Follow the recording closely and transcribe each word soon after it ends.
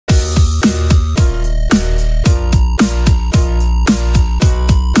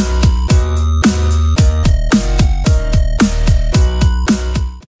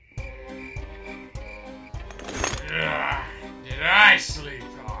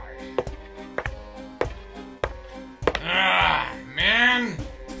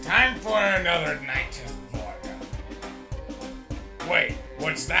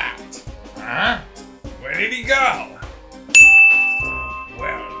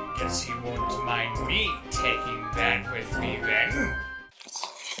guess he won't mind me taking that with me then.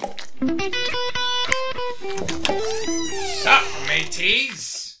 Sup,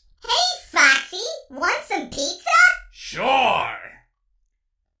 mateys? Hey, Foxy! Want some pizza? Sure!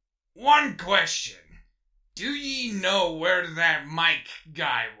 One question. Do ye know where that Mike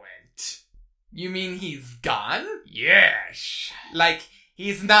guy went? You mean he's gone? Yes. Like,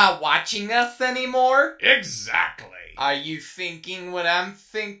 he's not watching us anymore? Exactly. Are you thinking what I'm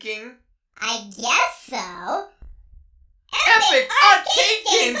thinking? I guess so. Epic arcade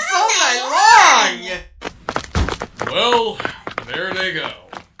games all night long! Well, there they go.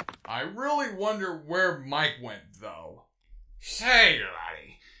 I really wonder where Mike went, though. Say,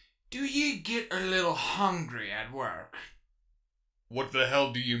 laddie, do ye get a little hungry at work? What the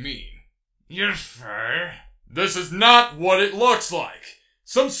hell do you mean? Your fur? This is not what it looks like.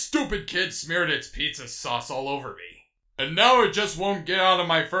 Some stupid kid smeared its pizza sauce all over me. And now it just won't get out of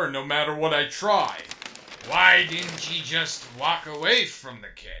my fur no matter what I try. Why didn't ye just walk away from the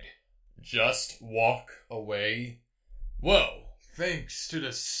kid? Just walk away? Well, thanks to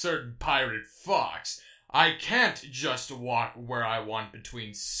the certain pirate fox, I can't just walk where I want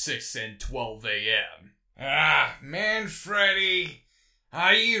between 6 and 12 a.m. Ah, man, Freddy,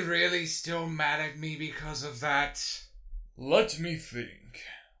 are you really still mad at me because of that? Let me think.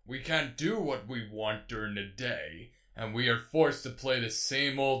 We can't do what we want during the day, and we are forced to play the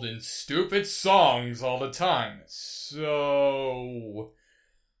same old and stupid songs all the time. So...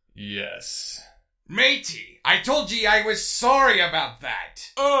 yes. Matey, I told ye I was sorry about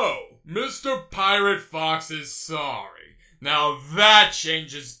that. Oh, Mr. Pirate Fox is sorry. Now that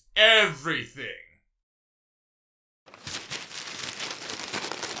changes everything.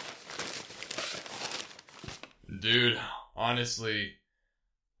 Dude, honestly,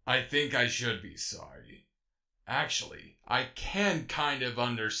 I think I should be sorry. Actually, I can kind of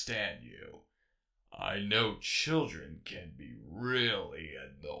understand you. I know children can be really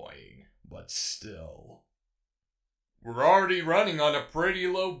annoying, but still. We're already running on a pretty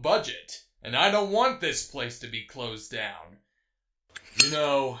low budget, and I don't want this place to be closed down. You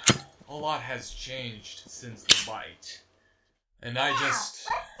know, a lot has changed since the bite. And I just...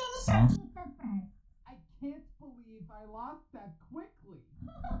 Let's finish our pizza first. I can't believe I lost that quickly.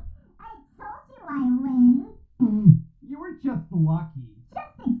 I told you I win. You were just lucky.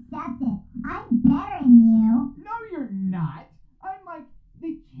 Just accept it. I'm better than you. No, you're not. I'm like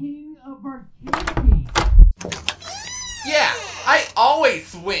the king of arcade games. Yeah, I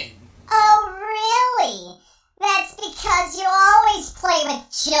always win. Oh, really? That's because you always play with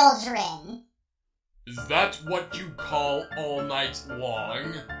children. Is that what you call all night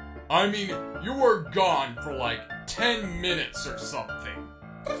long? I mean, you were gone for like 10 minutes or something.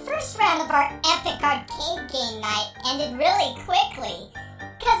 The first round of our epic arcade game night ended really quickly.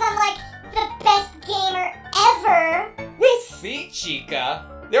 Cause I'm like the best gamer ever. We'll see, Chica.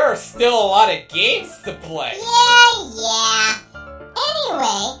 There are still a lot of games to play. Yeah.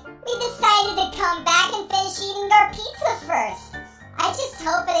 Anyway, we decided to come back and finish eating our pizza first. I just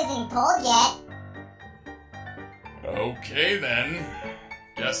hope it isn't cold yet. Okay then.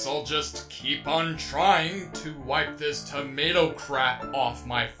 Guess I'll just keep on trying to wipe this tomato crap off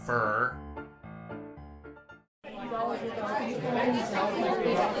my fur.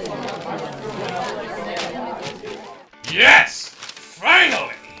 Yes!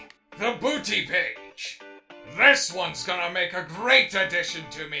 Finally! The booty page! This one's gonna make a great addition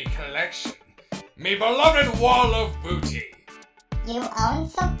to me collection. Me beloved wall of booty. You own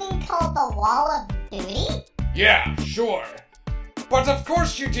something called the Wall of Booty? Yeah, sure. But of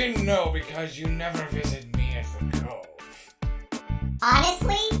course you didn't know because you never visit me at the Cove.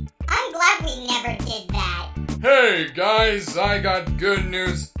 Honestly, I'm glad we never did that. Hey guys, I got good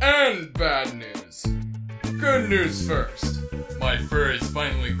news and bad news. Good news first. My fur is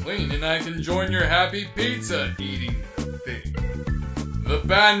finally clean and I can join your happy pizza eating thing. The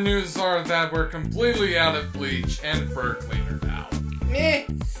bad news are that we're completely out of bleach and fur cleaner now. Meh,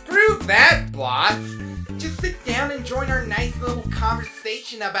 screw that, boss. Just sit down and join our nice little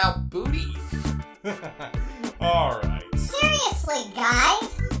conversation about booties. Alright. Seriously, guys?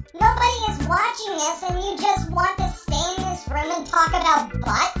 Nobody is watching us and you just want to stay in this room and talk about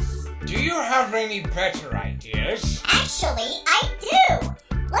butts? Do you have any better ideas? Actually, I do!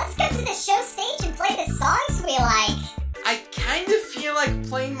 Let's go to the show stage and play the songs we like. I kind of feel like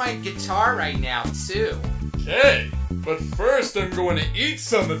playing my guitar right now, too. Okay, but first I'm going to eat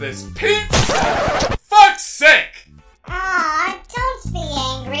some of this pizza! Fuck's sake! Aw, don't be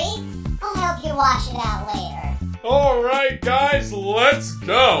angry. I'll help you wash it out later. Alright guys, let's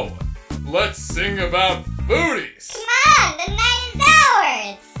go! Let's sing about booties! Come on, the night is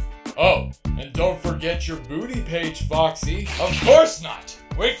ours! forget your booty page, Foxy. Of course not!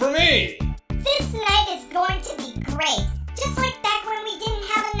 Wait for me! This night is going to be great, just like back when we didn't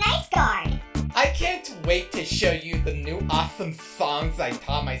have a night guard. I can't wait to show you the new awesome songs I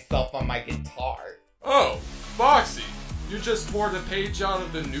taught myself on my guitar. Oh, Foxy, you just tore the page out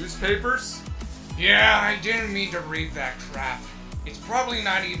of the newspapers? Yeah, I didn't mean to read that crap. It's probably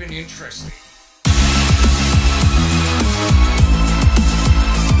not even interesting.